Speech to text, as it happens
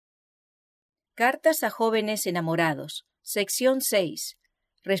Cartas a Jóvenes Enamorados, sección 6.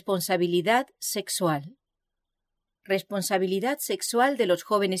 Responsabilidad sexual. Responsabilidad sexual de los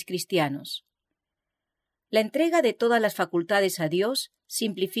jóvenes cristianos. La entrega de todas las facultades a Dios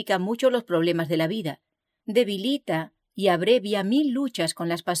simplifica mucho los problemas de la vida, debilita y abrevia 1000 luchas con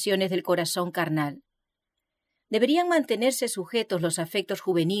las pasiones del corazón carnal. Deberían mantenerse sujetos los afectos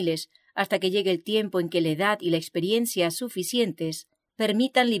juveniles hasta que llegue el tiempo en que la edad y la experiencia suficientes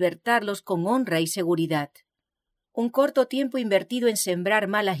permitan libertarlos con honra y seguridad. Un corto tiempo invertido en sembrar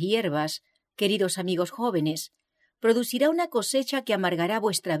malas hierbas, queridos amigos jóvenes, producirá una cosecha que amargará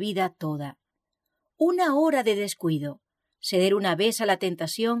vuestra vida toda. Una hora de descuido, ceder una vez a la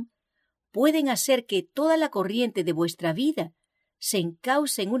tentación, pueden hacer que toda la corriente de vuestra vida se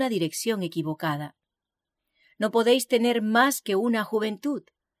encauce en una dirección equivocada. No podéis tener más que una juventud.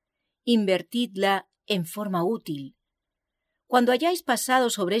 Invertidla en forma útil. Cuando hayáis pasado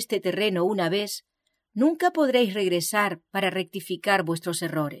sobre este terreno una vez, nunca podréis regresar para rectificar vuestros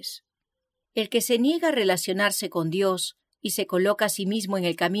errores. El que se niega a relacionarse con Dios y se coloca a sí mismo en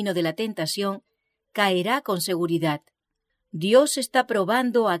el camino de la tentación, caerá con seguridad. Dios está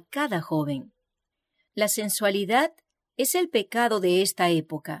probando a cada joven. La sensualidad es el pecado de esta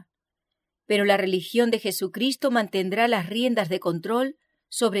época, pero la religión de Jesucristo mantendrá las riendas de control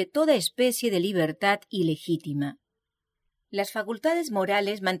sobre toda especie de libertad ilegítima. Las facultades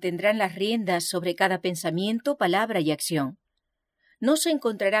morales mantendrán las riendas sobre cada pensamiento, palabra y acción. No se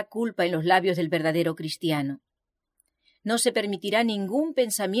encontrará culpa en los labios del verdadero cristiano. No se permitirá ningún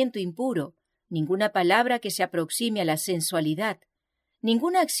pensamiento impuro, ninguna palabra que se aproxime a la sensualidad,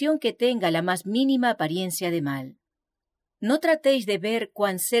 ninguna acción que tenga la más mínima apariencia de mal. No tratéis de ver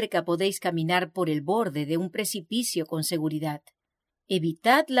cuán cerca podéis caminar por el borde de un precipicio con seguridad.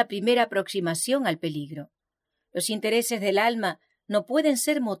 Evitad la primera aproximación al peligro. Los intereses del alma no pueden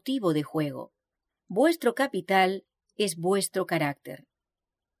ser motivo de juego. Vuestro capital es vuestro carácter.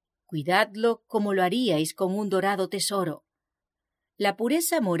 Cuidadlo como lo haríais con un dorado tesoro. La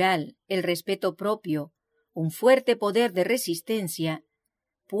pureza moral, el respeto propio, un fuerte poder de resistencia,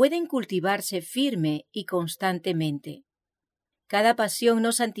 pueden cultivarse firme y constantemente. Cada pasión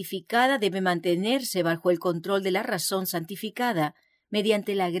no santificada debe mantenerse bajo el control de la razón santificada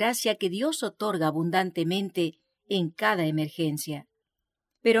mediante la gracia que Dios otorga abundantemente en cada emergencia.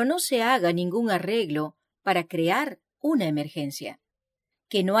 Pero no se haga ningún arreglo para crear una emergencia.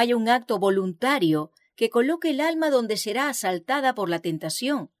 Que no haya un acto voluntario que coloque el alma donde será asaltada por la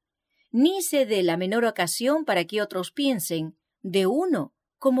tentación, ni se dé la menor ocasión para que otros piensen de uno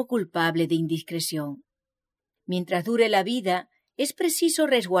como culpable de indiscreción. Mientras dure la vida, es preciso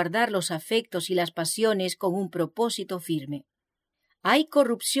resguardar los afectos y las pasiones con un propósito firme. Hay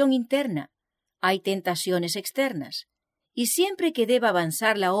corrupción interna, hay tentaciones externas, y siempre que deba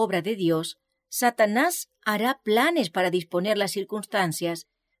avanzar la obra de Dios, Satanás hará planes para disponer las circunstancias,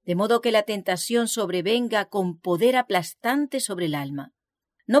 de modo que la tentación sobrevenga con poder aplastante sobre el alma.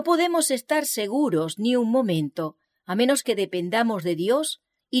 No podemos estar seguros ni un momento, a menos que dependamos de Dios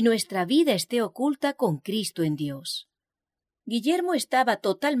y nuestra vida esté oculta con Cristo en Dios. Guillermo estaba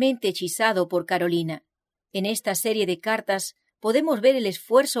totalmente hechizado por Carolina. En esta serie de cartas podemos ver el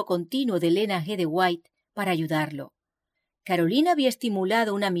esfuerzo continuo de Elena G. de White para ayudarlo. Carolina había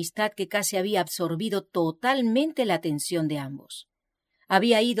estimulado una amistad que casi había absorbido totalmente la atención de ambos.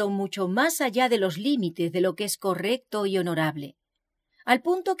 Había ido mucho más allá de los límites de lo que es correcto y honorable, al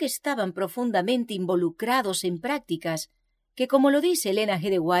punto que estaban profundamente involucrados en prácticas que, como lo dice Elena G.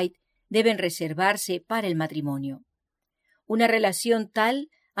 de White, deben reservarse para el matrimonio. Una relación tal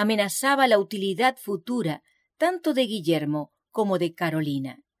amenazaba la utilidad futura tanto de Guillermo como de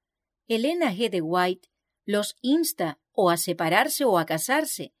Carolina. Elena G. de White los insta o a separarse o a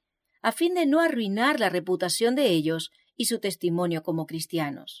casarse, a fin de no arruinar la reputación de ellos y su testimonio como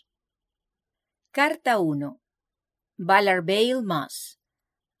cristianos. Carta 1. Ballard Vale, Mass.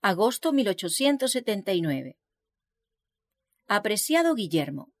 Agosto 1879. Apreciado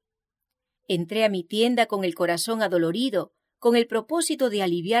Guillermo, entré a mi tienda con el corazón adolorido, con el propósito de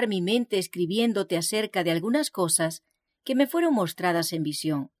aliviar mi mente escribiéndote acerca de algunas cosas que me fueron mostradas en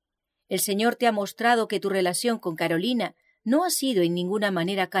visión. El Señor te ha mostrado que tu relación con Carolina no ha sido en ninguna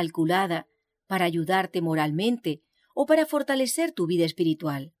manera calculada para ayudarte moralmente o para fortalecer tu vida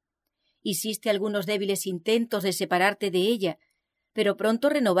espiritual. Hiciste algunos débiles intentos de separarte de ella, pero pronto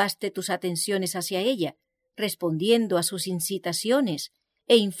renovaste tus atenciones hacia ella, respondiendo a sus incitaciones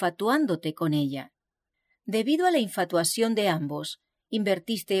e infatuándote con ella. Debido a la infatuación de ambos,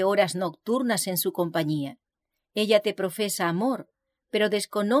 invertiste horas nocturnas en su compañía. Ella te profesa amor, pero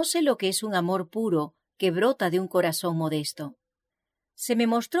desconoce lo que es un amor puro que brota de un corazón modesto. Se me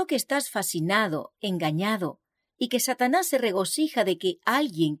mostró que estás fascinado, engañado, y que Satanás se regocija de que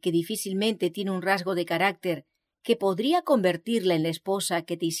alguien que difícilmente tiene un rasgo de carácter que podría convertirla en la esposa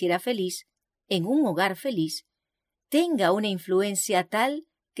que te hiciera feliz, en un hogar feliz, tenga una influencia tal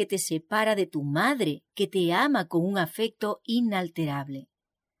que te separa de tu madre, que te ama con un afecto inalterable.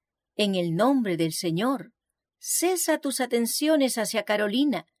 En el nombre del Señor, cesa tus atenciones hacia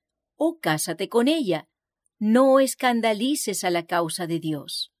Carolina, o cásate con ella. No escandalices a la causa de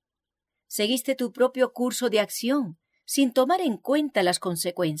Dios. Seguiste tu propio curso de acción, sin tomar en cuenta las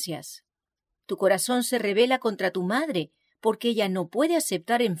consecuencias. Tu corazón se rebela contra tu madre, porque ella no puede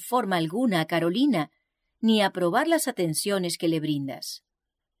aceptar en forma alguna a Carolina, ni aprobar las atenciones que le brindas.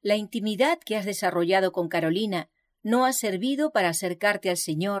 La intimidad que has desarrollado con Carolina no ha servido para acercarte al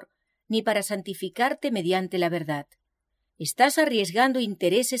Señor, ni para santificarte mediante la verdad. Estás arriesgando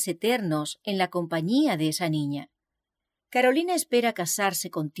intereses eternos en la compañía de esa niña. Carolina espera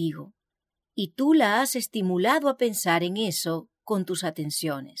casarse contigo, y tú la has estimulado a pensar en eso con tus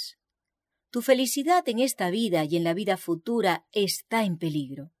atenciones. Tu felicidad en esta vida y en la vida futura está en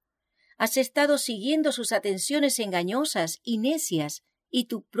peligro. Has estado siguiendo sus atenciones engañosas y necias y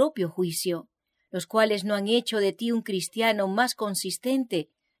tu propio juicio, los cuales no han hecho de ti un cristiano más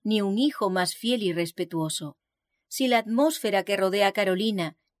consistente ni un hijo más fiel y respetuoso. Si la atmósfera que rodea a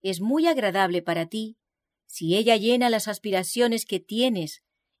Carolina es muy agradable para ti, si ella llena las aspiraciones que tienes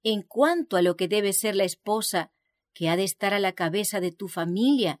en cuanto a lo que debe ser la esposa que ha de estar a la cabeza de tu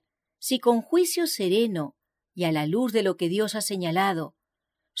familia, si con juicio sereno y a la luz de lo que Dios ha señalado,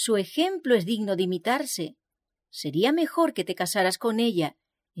 su ejemplo es digno de imitarse, sería mejor que te casaras con ella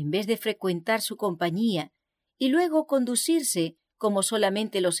en vez de frecuentar su compañía y luego conducirse como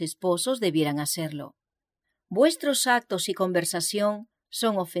solamente los esposos debieran hacerlo. Vuestros actos y conversación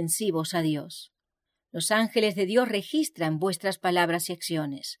son ofensivos a Dios. Los ángeles de Dios registran vuestras palabras y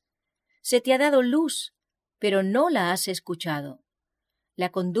acciones. Se te ha dado luz, pero no la has escuchado.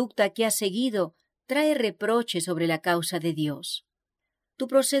 La conducta que has seguido trae reproche sobre la causa de Dios. Tu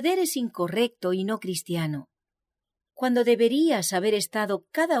proceder es incorrecto y no cristiano. Cuando deberías haber estado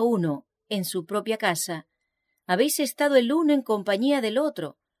cada uno en su propia casa, habéis estado el uno en compañía del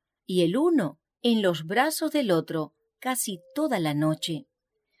otro, y el uno en los brazos del otro casi toda la noche.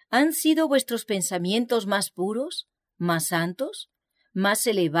 ¿Han sido vuestros pensamientos más puros, más santos, más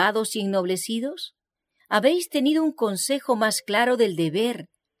elevados y ennoblecidos? ¿Habéis tenido un consejo más claro del deber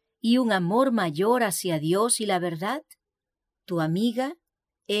y un amor mayor hacia Dios y la verdad? Tu amiga,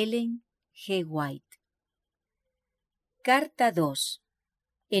 Elena G. Carta 2.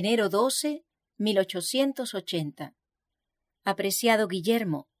 Enero 12, 1880. Apreciado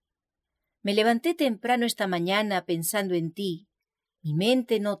Guillermo, me levanté temprano esta mañana pensando en ti. Mi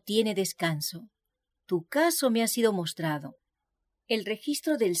mente no tiene descanso. Tu caso me ha sido mostrado. El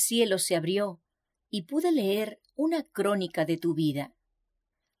registro del cielo se abrió y pude leer una crónica de tu vida.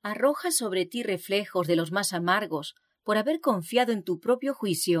 Arroja sobre ti reflejos de los más amargos por haber confiado en tu propio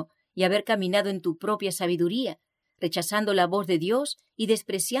juicio y haber caminado en tu propia sabiduría, rechazando la voz de Dios y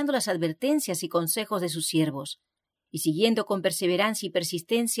despreciando las advertencias y consejos de sus siervos, y siguiendo con perseverancia y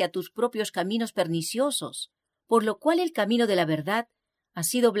persistencia tus propios caminos perniciosos, por lo cual el camino de la verdad ha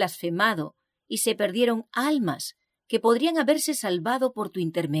sido blasfemado y se perdieron almas que podrían haberse salvado por tu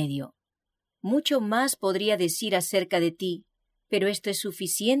intermedio. Mucho más podría decir acerca de ti, pero esto es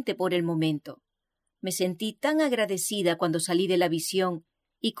suficiente por el momento. Me sentí tan agradecida cuando salí de la visión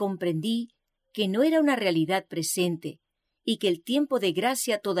y comprendí que no era una realidad presente y que el tiempo de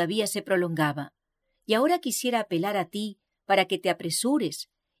gracia todavía se prolongaba. Y ahora quisiera apelar a ti para que te apresures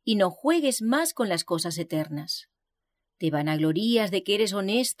y no juegues más con las cosas eternas. Te vanaglorías de que eres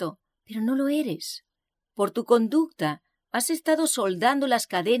honesto, pero no lo eres. Por tu conducta has estado soldando las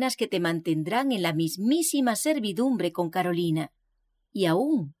cadenas que te mantendrán en la mismísima servidumbre con Carolina, y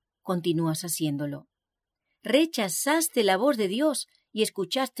aún continúas haciéndolo. Rechazaste la voz de Dios y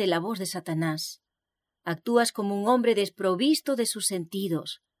escuchaste la voz de Satanás. Actúas como un hombre desprovisto de sus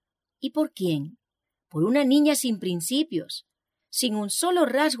sentidos. ¿Y por quién? Por una niña sin principios, sin un solo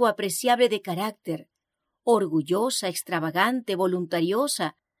rasgo apreciable de carácter, orgullosa, extravagante,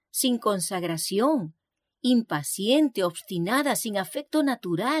 voluntariosa, sin consagración, impaciente, obstinada, sin afecto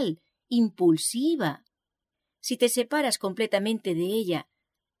natural, impulsiva. Si te separas completamente de ella,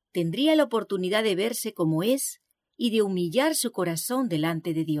 tendría la oportunidad de verse como es y de humillar su corazón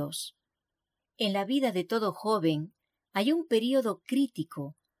delante de Dios. En la vida de todo joven hay un período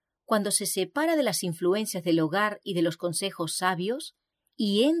crítico cuando se separa de las influencias del hogar y de los consejos sabios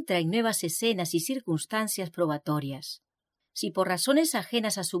y entra en nuevas escenas y circunstancias probatorias. Si por razones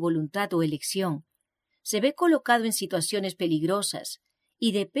ajenas a su voluntad o elección se ve colocado en situaciones peligrosas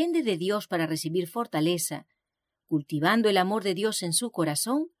y depende de Dios para recibir fortaleza, cultivando el amor de Dios en su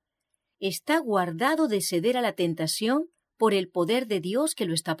corazón, está guardado de ceder a la tentación por el poder de Dios que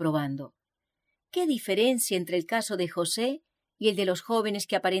lo está probando. ¿Qué diferencia entre el caso de José y el de los jóvenes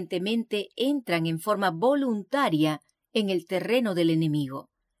que aparentemente entran en forma voluntaria en el terreno del enemigo,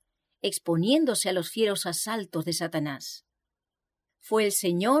 exponiéndose a los fieros asaltos de Satanás? Fue el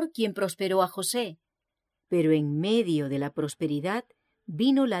Señor quien prosperó a José, pero en medio de la prosperidad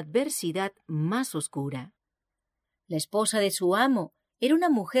vino la adversidad más oscura. La esposa de su amo era una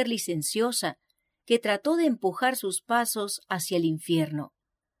mujer licenciosa que trató de empujar sus pasos hacia el infierno.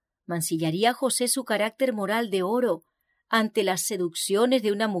 ¿Mancillaría José su carácter moral de oro ante las seducciones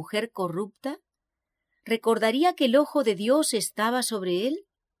de una mujer corrupta? ¿Recordaría que el ojo de Dios estaba sobre él?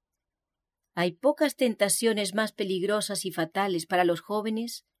 Hay pocas tentaciones más peligrosas y fatales para los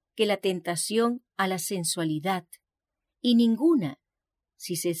jóvenes que la tentación a la sensualidad, y ninguna,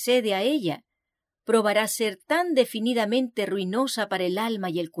 si se cede a ella, probará ser tan definidamente ruinosa para el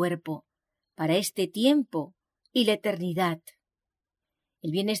alma y el cuerpo, para este tiempo y la eternidad.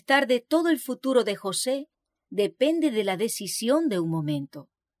 El bienestar de todo el futuro de José depende de la decisión de un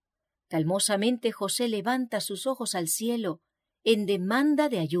momento. Calmosamente José levanta sus ojos al cielo en demanda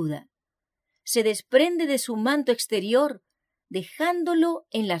de ayuda. Se desprende de su manto exterior, dejándolo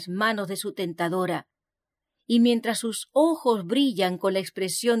en las manos de su tentadora, y mientras sus ojos brillan con la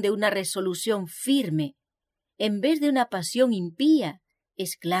expresión de una resolución firme, en vez de una pasión impía,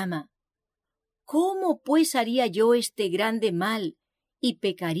 exclama: ¿Cómo pues haría yo este grande mal y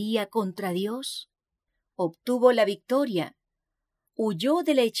pecaría contra Dios? Obtuvo la victoria, huyó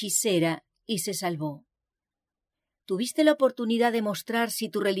de la hechicera y se salvó. Tuviste la oportunidad de mostrar si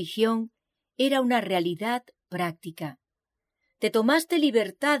tu religión era una realidad práctica. Te tomaste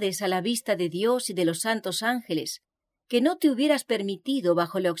libertades a la vista de Dios y de los santos ángeles que no te hubieras permitido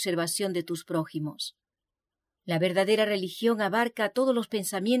bajo la observación de tus prójimos. La verdadera religión abarca todos los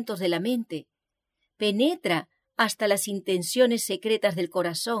pensamientos de la mente, penetra hasta las intenciones secretas del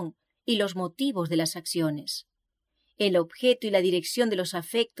corazón y los motivos de las acciones, el objeto y la dirección de los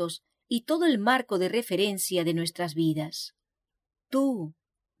afectos y todo el marco de referencia de nuestras vidas. Tú,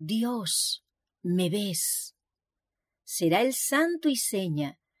 Dios, me ves. Será el santo y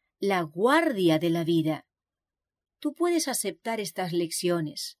seña, la guardia de la vida. Tú puedes aceptar estas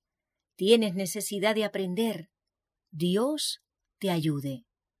lecciones. Tienes necesidad de aprender. Dios te ayude.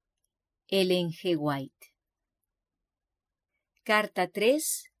 Ellen G. White. Carta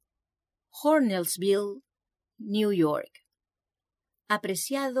 3, Hornellsville, New York.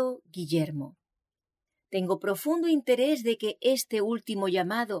 Apreciado Guillermo, tengo profundo interés de que este último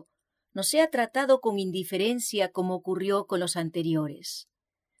llamado no sea tratado con indiferencia como ocurrió con los anteriores.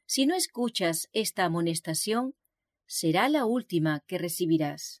 Si no escuchas esta amonestación, será la última que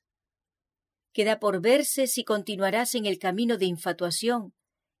recibirás. Queda por verse si continuarás en el camino de infatuación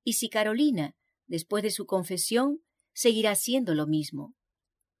y si Carolina, después de su confesión, seguirá haciendo lo mismo.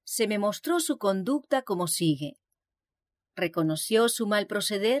 Se me mostró su conducta como sigue. Reconoció su mal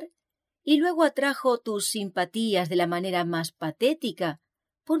proceder y luego atrajo tus simpatías de la manera más patética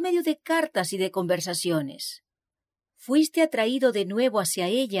por medio de cartas y de conversaciones. Fuiste atraído de nuevo hacia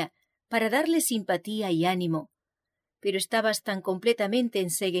ella para darle simpatía y ánimo, pero estabas tan completamente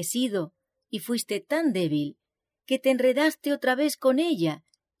enceguecido y fuiste tan débil que te enredaste otra vez con ella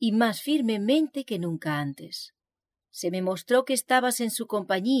y más firmemente que nunca antes. Se me mostró que estabas en su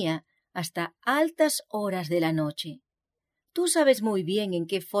compañía hasta altas horas de la noche. Tú sabes muy bien en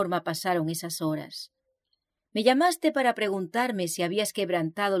qué forma pasaron esas horas. Me llamaste para preguntarme si habías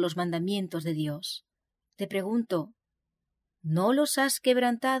quebrantado los mandamientos de Dios. Te pregunto, ¿no los has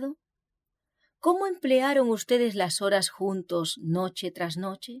quebrantado? ¿Cómo emplearon ustedes las horas juntos noche tras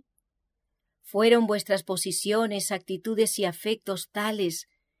noche? ¿Fueron vuestras posiciones, actitudes y afectos tales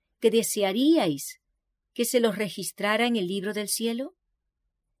que desearíais que se los registrara en el libro del cielo?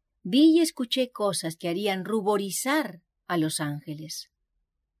 Vi y escuché cosas que harían ruborizar a los ángeles.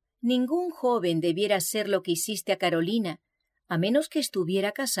 Ningún joven debiera hacer lo que hiciste a Carolina, a menos que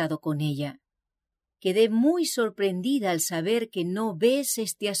estuviera casado con ella. Quedé muy sorprendida al saber que no ves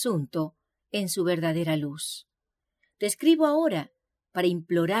este asunto en su verdadera luz. Te escribo ahora para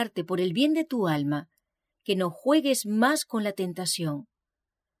implorarte por el bien de tu alma que no juegues más con la tentación.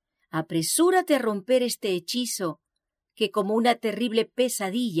 Apresúrate a romper este hechizo que como una terrible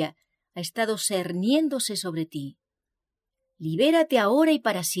pesadilla ha estado cerniéndose sobre ti. Libérate ahora y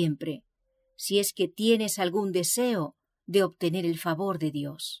para siempre, si es que tienes algún deseo de obtener el favor de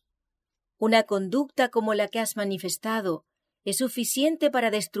Dios. Una conducta como la que has manifestado es suficiente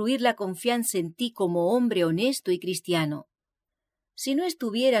para destruir la confianza en ti como hombre honesto y cristiano. Si no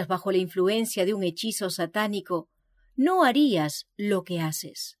estuvieras bajo la influencia de un hechizo satánico, no harías lo que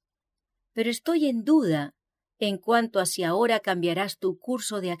haces. Pero estoy en duda en cuanto a si ahora cambiarás tu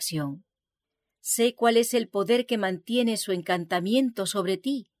curso de acción. Sé cuál es el poder que mantiene su encantamiento sobre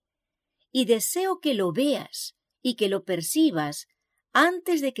ti, y deseo que lo veas y que lo percibas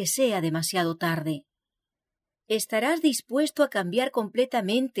antes de que sea demasiado tarde. ¿Estarás dispuesto a cambiar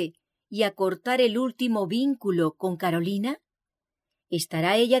completamente y a cortar el último vínculo con Carolina?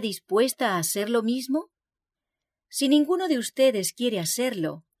 ¿Estará ella dispuesta a hacer lo mismo? Si ninguno de ustedes quiere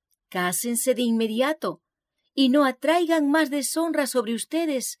hacerlo, cásense de inmediato y no atraigan más deshonra sobre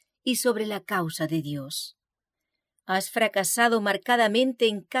ustedes y sobre la causa de Dios. Has fracasado marcadamente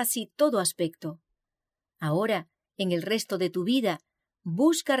en casi todo aspecto. Ahora, en el resto de tu vida,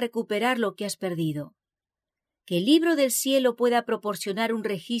 busca recuperar lo que has perdido. Que el libro del cielo pueda proporcionar un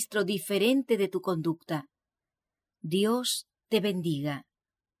registro diferente de tu conducta. Dios te bendiga.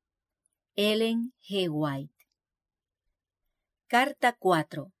 Ellen G. White. Carta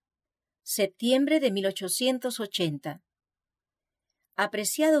 4. Septiembre de 1880.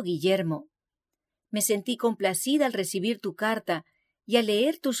 Apreciado Guillermo, me sentí complacida al recibir tu carta y al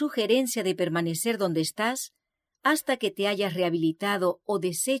leer tu sugerencia de permanecer donde estás hasta que te hayas rehabilitado o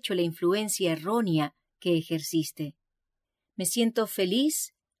deshecho la influencia errónea que ejerciste. Me siento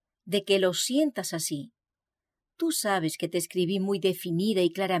feliz de que lo sientas así. Tú sabes que te escribí muy definida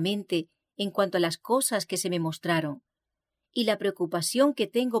y claramente en cuanto a las cosas que se me mostraron, y la preocupación que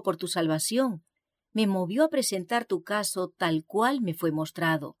tengo por tu salvación me movió a presentar tu caso tal cual me fue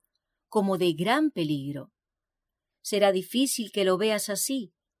mostrado, como de gran peligro. Será difícil que lo veas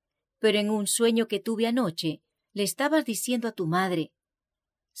así, pero en un sueño que tuve anoche le estabas diciendo a tu madre: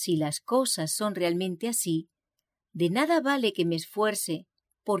 si las cosas son realmente así, de nada vale que me esfuerce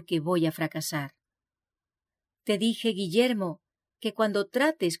porque voy a fracasar. Te dije, Guillermo, que cuando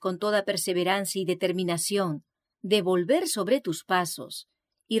trates con toda perseverancia y determinación de volver sobre tus pasos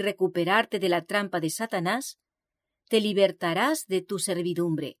y recuperarte de la trampa de Satanás, te libertarás de tu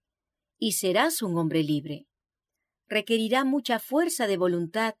servidumbre y serás un hombre libre. Requerirá mucha fuerza de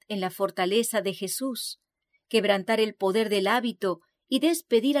voluntad en la fortaleza de Jesús, quebrantar el poder del hábito y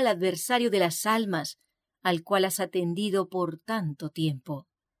despedir al adversario de las almas, al cual has atendido por tanto tiempo.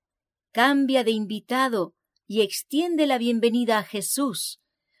 Cambia de invitado y extiende la bienvenida a Jesús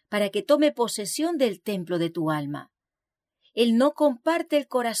para que tome posesión del templo de tu alma. Él no comparte el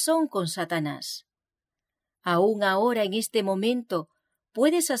corazón con Satanás. Aún ahora, en este momento,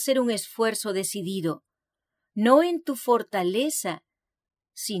 puedes hacer un esfuerzo decidido, no en tu fortaleza,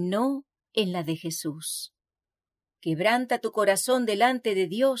 sino en la de Jesús. Quebranta tu corazón delante de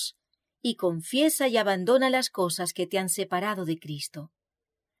Dios y confiesa y abandona las cosas que te han separado de Cristo.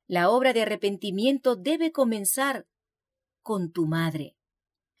 La obra de arrepentimiento debe comenzar con tu madre.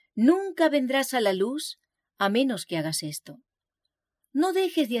 Nunca vendrás a la luz a menos que hagas esto. No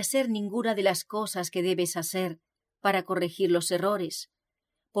dejes de hacer ninguna de las cosas que debes hacer para corregir los errores,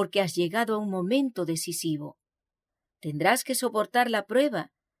 porque has llegado a un momento decisivo. Tendrás que soportar la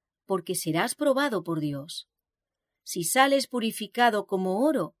prueba, porque serás probado por Dios. Si sales purificado como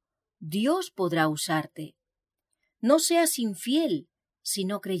oro, Dios podrá usarte. No seas infiel,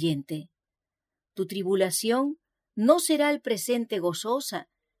 sino creyente. Tu tribulación no será al presente gozosa,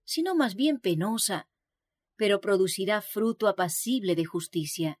 sino más bien penosa, pero producirá fruto apacible de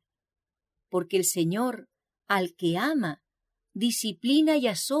justicia. Porque el Señor, al que ama, disciplina y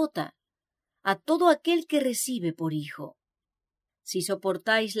azota a todo aquel que recibe por hijo. Si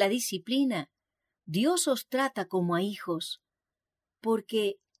soportáis la disciplina, Dios os trata como a hijos,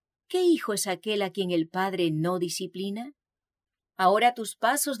 porque ¿qué hijo es aquel a quien el Padre no disciplina? Ahora tus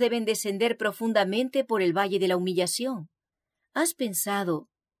pasos deben descender profundamente por el valle de la humillación. Has pensado: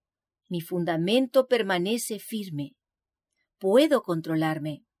 mi fundamento permanece firme. Puedo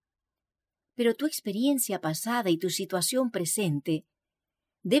controlarme. Pero tu experiencia pasada y tu situación presente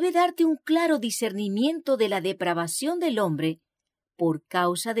debe darte un claro discernimiento de la depravación del hombre por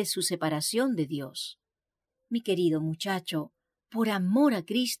causa de su separación de Dios. Mi querido muchacho, por amor a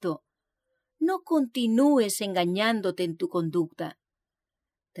Cristo, no continúes engañándote en tu conducta.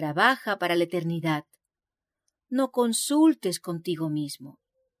 Trabaja para la eternidad. No consultes contigo mismo.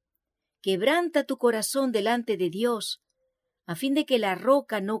 Quebranta tu corazón delante de Dios, a fin de que la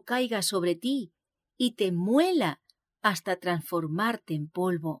roca no caiga sobre ti y te muela hasta transformarte en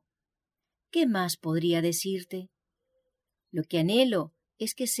polvo. ¿Qué más podría decirte? Lo que anhelo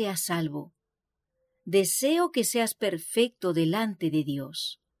es que seas salvo. Deseo que seas perfecto delante de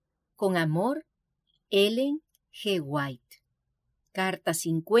Dios. Con amor, Ellen G. White. Carta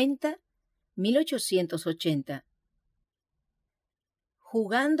 50, 1880.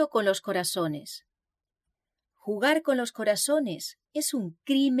 Jugando con los corazones. Jugar con los corazones es un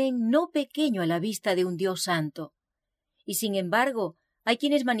crimen no pequeño a la vista de un Dios santo. Y sin embargo, hay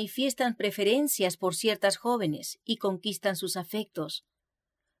quienes manifiestan preferencias por ciertas jóvenes y conquistan sus afectos.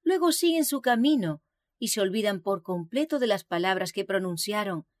 Luego siguen su camino y se olvidan por completo de las palabras que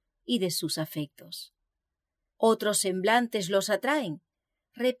pronunciaron y de sus afectos. Otros semblantes los atraen,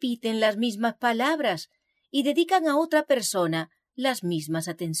 repiten las mismas palabras y dedican a otra persona las mismas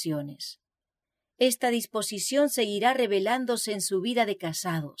atenciones. Esta disposición seguirá revelándose en su vida de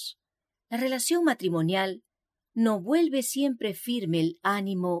casados. La relación matrimonial no vuelve siempre firme el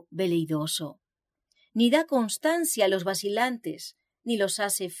ánimo veleidoso, ni da constancia a los vacilantes, ni los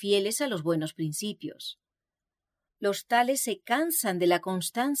hace fieles a los buenos principios. Los tales se cansan de la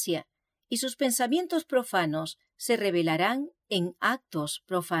constancia y sus pensamientos profanos se revelarán en actos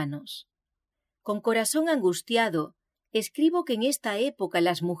profanos. Con corazón angustiado, escribo que en esta época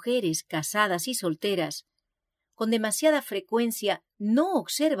las mujeres casadas y solteras, con demasiada frecuencia, no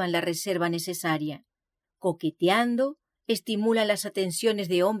observan la reserva necesaria. Coqueteando, estimulan las atenciones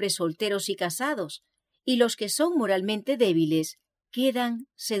de hombres solteros y casados, y los que son moralmente débiles quedan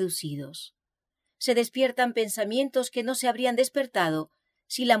seducidos. Se despiertan pensamientos que no se habrían despertado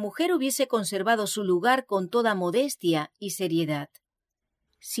si la mujer hubiese conservado su lugar con toda modestia y seriedad.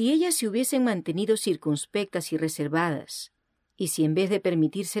 Si ellas se hubiesen mantenido circunspectas y reservadas, y si en vez de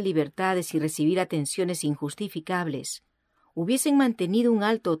permitirse libertades y recibir atenciones injustificables, hubiesen mantenido un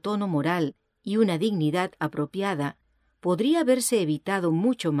alto tono moral y una dignidad apropiada, podría haberse evitado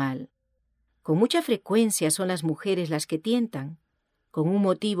mucho mal. Con mucha frecuencia son las mujeres las que tientan. Con un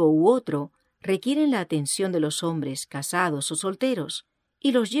motivo u otro, requieren la atención de los hombres casados o solteros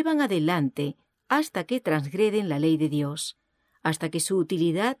y los llevan adelante hasta que transgreden la ley de Dios, hasta que su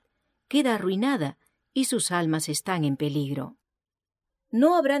utilidad queda arruinada y sus almas están en peligro.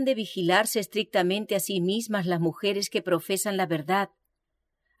 ¿No habrán de vigilarse estrictamente a sí mismas las mujeres que profesan la verdad,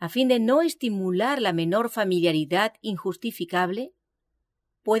 a fin de no estimular la menor familiaridad injustificable?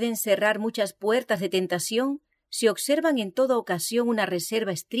 Pueden cerrar muchas puertas de tentación si observan en toda ocasión una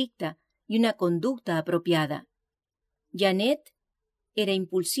reserva estricta y una conducta apropiada. Janet era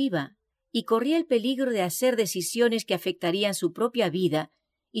impulsiva y corría el peligro de hacer decisiones que afectarían su propia vida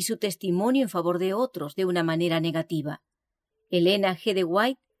y su testimonio en favor de otros de una manera negativa. Elena G. de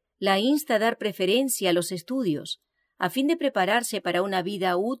White la insta a dar preferencia a los estudios, a fin de prepararse para una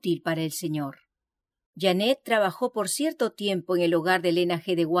vida útil para el Señor. Janet trabajó por cierto tiempo en el hogar de Elena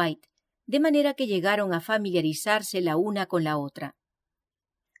G. de White, de manera que llegaron a familiarizarse la una con la otra.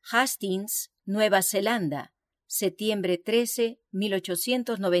 Hastings, Nueva Zelanda, septiembre 13,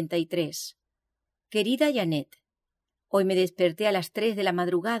 1893. Querida Janet, hoy me desperté a las 3 de la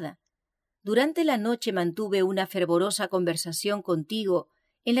madrugada. Durante la noche mantuve una fervorosa conversación contigo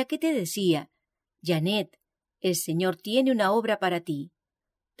en la que te decía: Janet, el Señor tiene una obra para ti.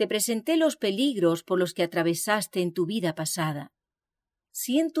 Te presenté los peligros por los que atravesaste en tu vida pasada.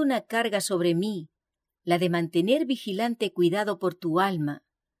 Siento una carga sobre mí, la de mantener vigilante cuidado por tu alma.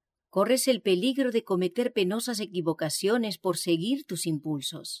 Corres el peligro de cometer penosas equivocaciones por seguir tus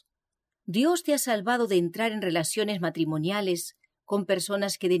impulsos. Dios te ha salvado de entrar en relaciones matrimoniales con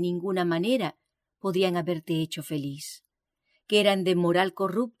personas que de ninguna manera podían haberte hecho feliz, que eran de moral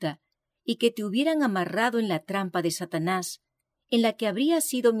corrupta y que te hubieran amarrado en la trampa de Satanás, en la que habrías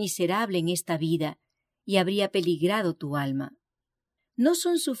sido miserable en esta vida y habría peligrado tu alma. ¿No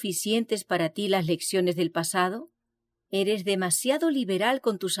son suficientes para ti las lecciones del pasado? Eres demasiado liberal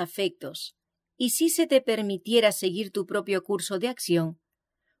con tus afectos, y si se te permitiera seguir tu propio curso de acción,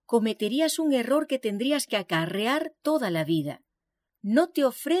 cometerías un error que tendrías que acarrear toda la vida. No te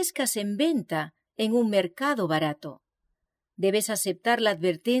ofrezcas en venta en un mercado barato. Debes aceptar la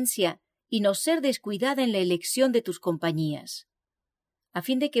advertencia y no ser descuidada en la elección de tus compañías. A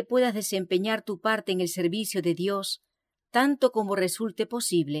fin de que puedas desempeñar tu parte en el servicio de Dios, tanto como resulte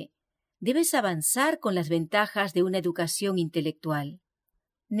posible, debes avanzar con las ventajas de una educación intelectual.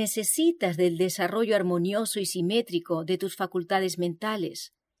 Necesitas del desarrollo armonioso y simétrico de tus facultades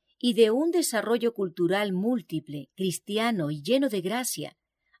mentales y de un desarrollo cultural múltiple, cristiano y lleno de gracia,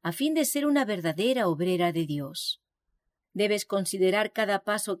 a fin de ser una verdadera obrera de Dios. Debes considerar cada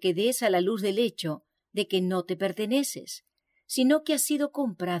paso que des a la luz del hecho de que no te perteneces, sino que has sido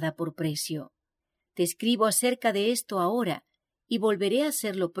comprada por precio. Te escribo acerca de esto ahora y volveré a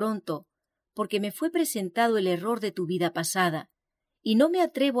hacerlo pronto, porque me fue presentado el error de tu vida pasada, y no me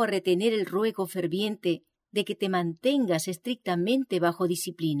atrevo a retener el ruego ferviente de que te mantengas estrictamente bajo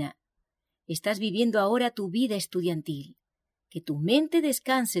disciplina. Estás viviendo ahora tu vida estudiantil. Que tu mente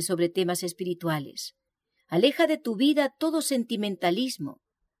descanse sobre temas espirituales. Aleja de tu vida todo sentimentalismo.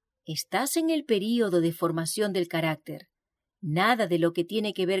 Estás en el período de formación del carácter. Nada de lo que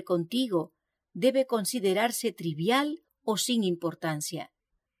tiene que ver contigo debe considerarse trivial o sin importancia.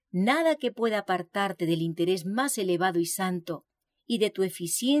 Nada que pueda apartarte del interés más elevado y santo y de tu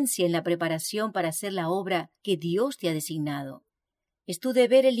eficiencia en la preparación para hacer la obra que Dios te ha designado. Es tu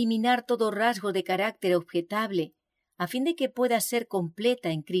deber eliminar todo rasgo de carácter objetable a fin de que puedas ser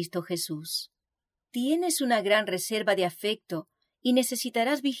completa en Cristo Jesús. Tienes una gran reserva de afecto y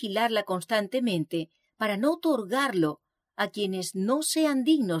necesitarás vigilarla constantemente para no otorgarlo a quienes no sean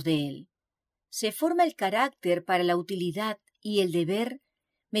dignos de él. Se forma el carácter para la utilidad y el deber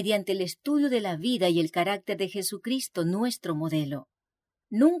mediante el estudio de la vida y el carácter de Jesucristo, nuestro modelo.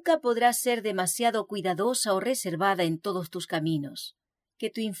 Nunca podrás ser demasiado cuidadosa o reservada en todos tus caminos. Que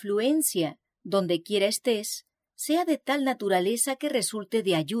tu influencia, donde quiera estés, sea de tal naturaleza que resulte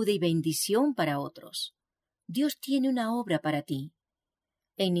de ayuda y bendición para otros. Dios tiene una obra para ti.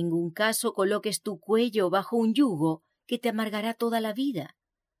 En ningún caso coloques tu cuello bajo un yugo que te amargará toda la vida.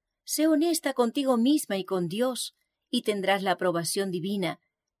 Sé honesta contigo misma y con Dios, y tendrás la aprobación divina,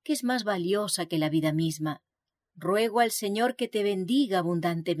 que es más valiosa que la vida misma. Ruego al Señor que te bendiga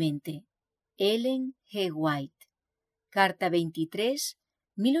abundantemente. Ellen G. White. Carta 23,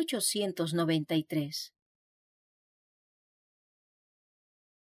 1893.